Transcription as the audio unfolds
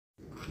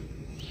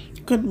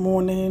Good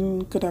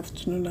morning, good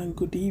afternoon, and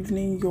good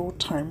evening, your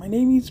time. My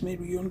name is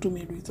Wahala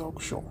May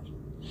Edochie.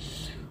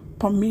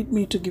 Permit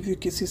me to give you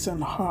kisses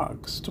and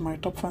hugs to my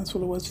top fans,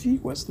 followers,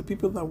 viewers, the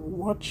people that will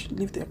watch,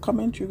 leave their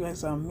comment. You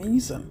guys are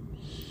amazing.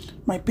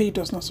 My page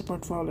does not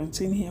support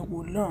violence. In here,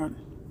 we'll learn.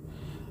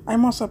 I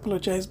must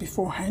apologize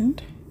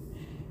beforehand.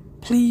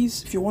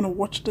 Please, if you want to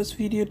watch this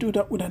video, do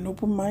that with an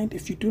open mind.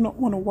 If you do not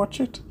want to watch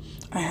it,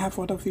 I have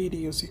other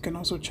videos. You can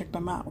also check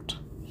them out.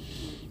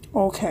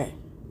 Okay.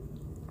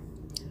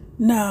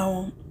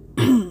 Now,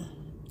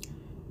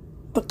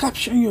 the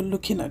caption you're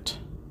looking at,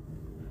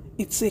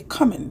 it's a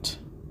comment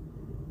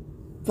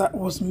that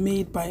was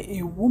made by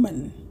a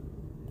woman.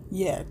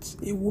 Yes,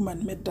 a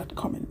woman made that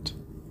comment.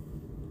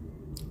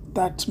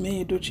 That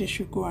May Edochie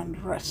should go and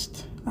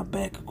rest.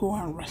 Abeg, go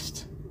and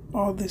rest.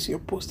 All this you're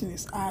posting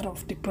is out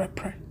of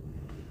ďepŕessi0ŋ.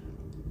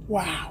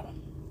 Wow.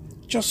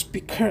 Just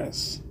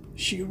because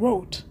she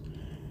wrote,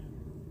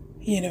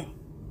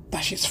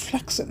 that she's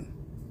flexing.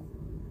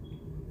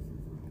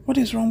 What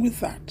is wrong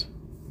with that?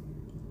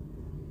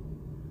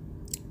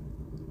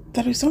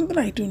 There is something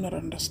I do not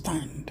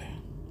understand,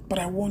 but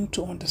I want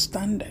to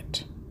understand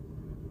it.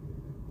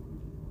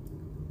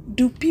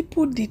 Do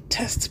people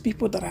detest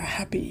people that are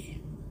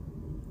happy?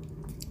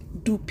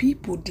 Do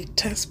people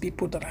detest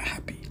people that are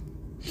happy?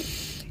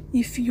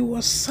 If you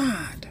are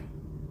sad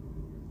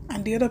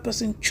and the other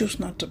person chooses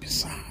not to be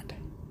sad,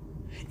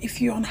 if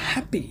you're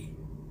unhappy,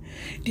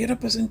 the other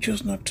person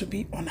chooses not to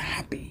be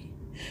unhappy,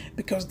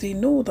 because they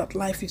know that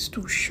life is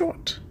too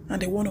short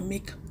and they want to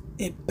make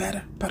a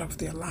better part of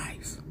their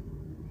life,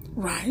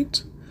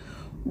 right?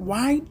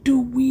 Why do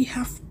we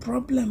have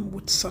problem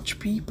with such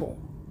people?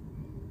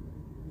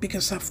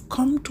 Because I've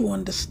come to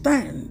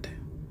understand,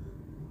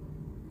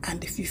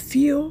 and if you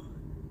feel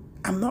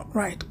I'm not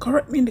right,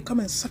 correct me in the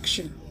comment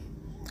section.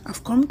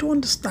 I've come to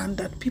understand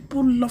that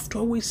people love to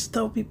always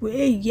tell people,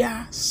 hey,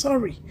 yeah,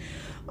 sorry.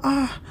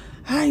 How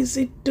is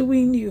it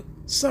doing you?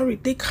 Sorry,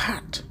 take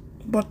heart.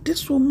 But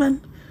this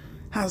woman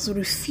has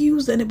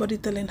refused anybody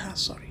telling her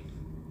sorry.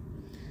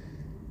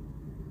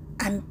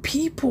 And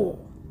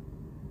people,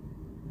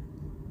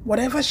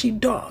 whatever she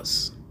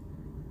does,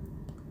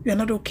 you're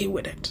not okay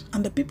with it.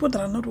 And the people that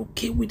are not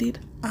okay with it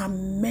are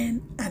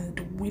men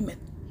and women.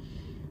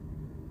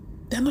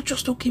 They're not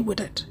just okay with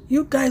it.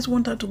 You guys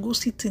want her to go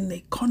sit in a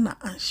corner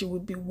and she will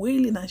be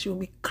wailing and she will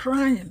be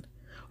crying,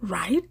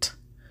 right?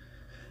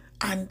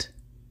 And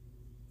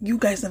you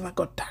guys never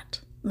got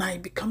that. Now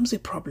it becomes a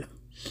problem.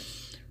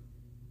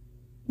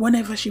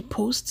 Whenever she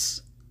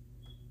posts,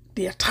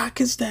 the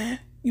attack is there.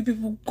 You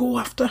people go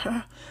after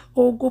her.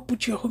 Oh, go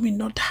put your home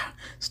in order.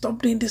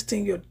 Stop doing this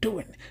thing you're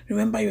doing.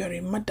 Remember you are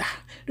a mother.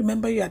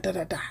 Remember you are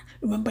da-da-da.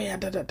 Remember you are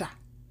da-da-da.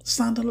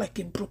 Sounding like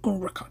a broken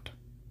record.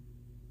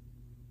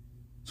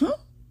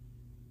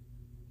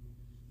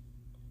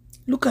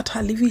 Look at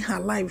her living her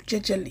life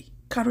gingerly,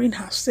 carrying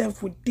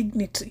herself with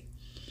dignity.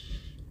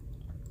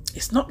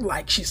 It's not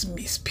like she's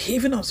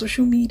misbehaving on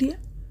social media.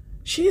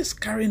 She is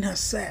carrying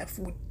herself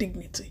with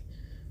dignity,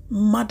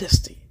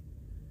 modesty.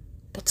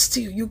 But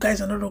still, you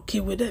guys are not okay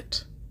with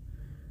it.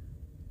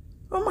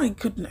 Oh my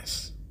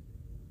goodness.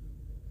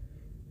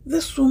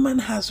 This woman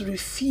has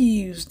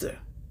refused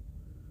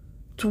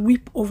to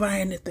weep over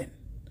anything.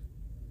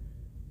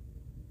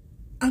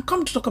 And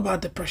come to talk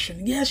about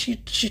depression. Yes,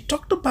 she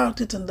talked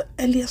about it in the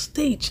earlier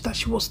stage, that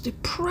she was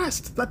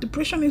depressed, that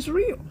depression is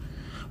real.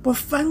 But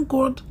thank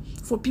God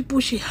for people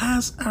she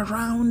has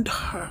around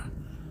her.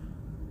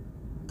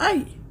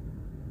 Aye,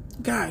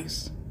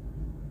 guys.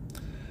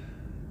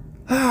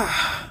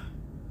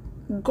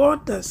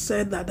 God has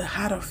said that the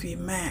heart of a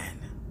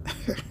man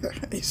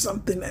is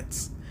something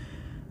else.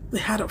 The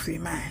heart of a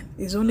man.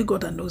 It's only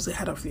God that knows the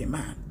heart of a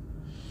man.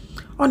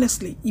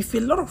 Honestly, if a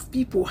lot of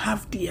people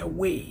have their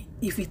way,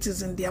 if it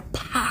is in their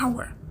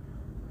power,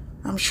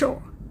 I'm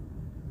sure,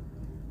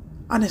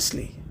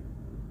 honestly,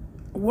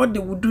 what they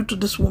would do to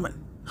this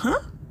woman,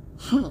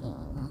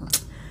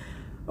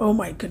 oh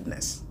my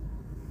goodness.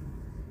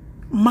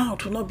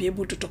 Mouth will not be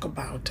able to talk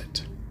about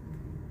it.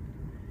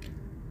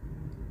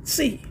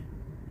 See,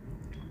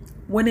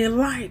 when a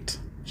light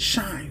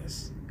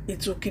shines,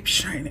 it will keep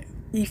shining.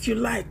 If you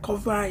like,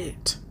 cover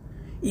it,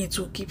 it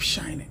will keep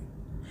shining.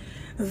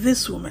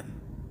 This woman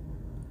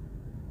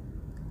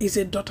is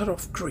a daughter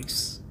of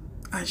grace,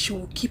 and she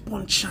will keep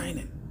on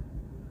shining,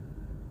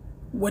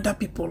 whether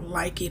people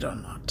like it or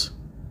not.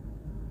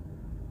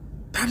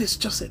 That is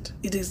just it.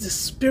 It is the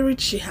spirit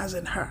she has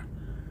in her.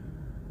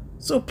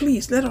 So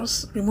please, let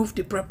us remove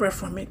ďepŕessi0ŋ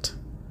from it.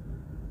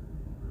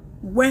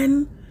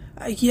 When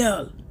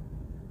Yale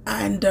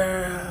and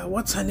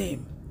what's her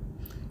name,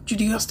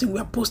 Judy Austin,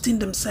 were posting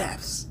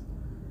themselves,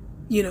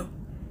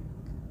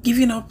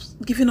 giving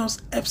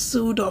us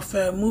episode of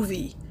a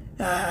movie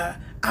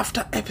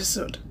after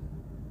episode,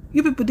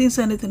 you people didn't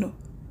say anything. No,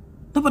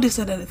 nobody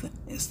said anything.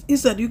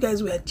 Instead, you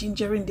guys were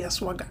gingering their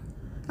swagger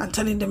and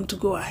telling them to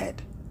go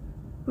ahead,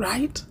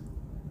 right?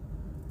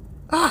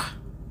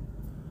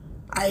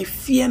 I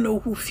fear no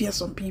who fear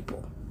some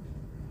people.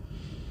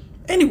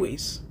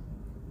 Anyways,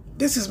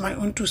 this is my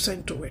own 2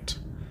 cents to it.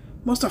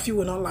 Most of you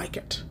will not like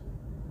it.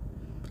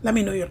 Let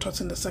me know your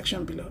thoughts in the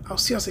section below. I'll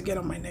see us again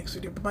on my next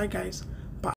video. Bye-bye, guys.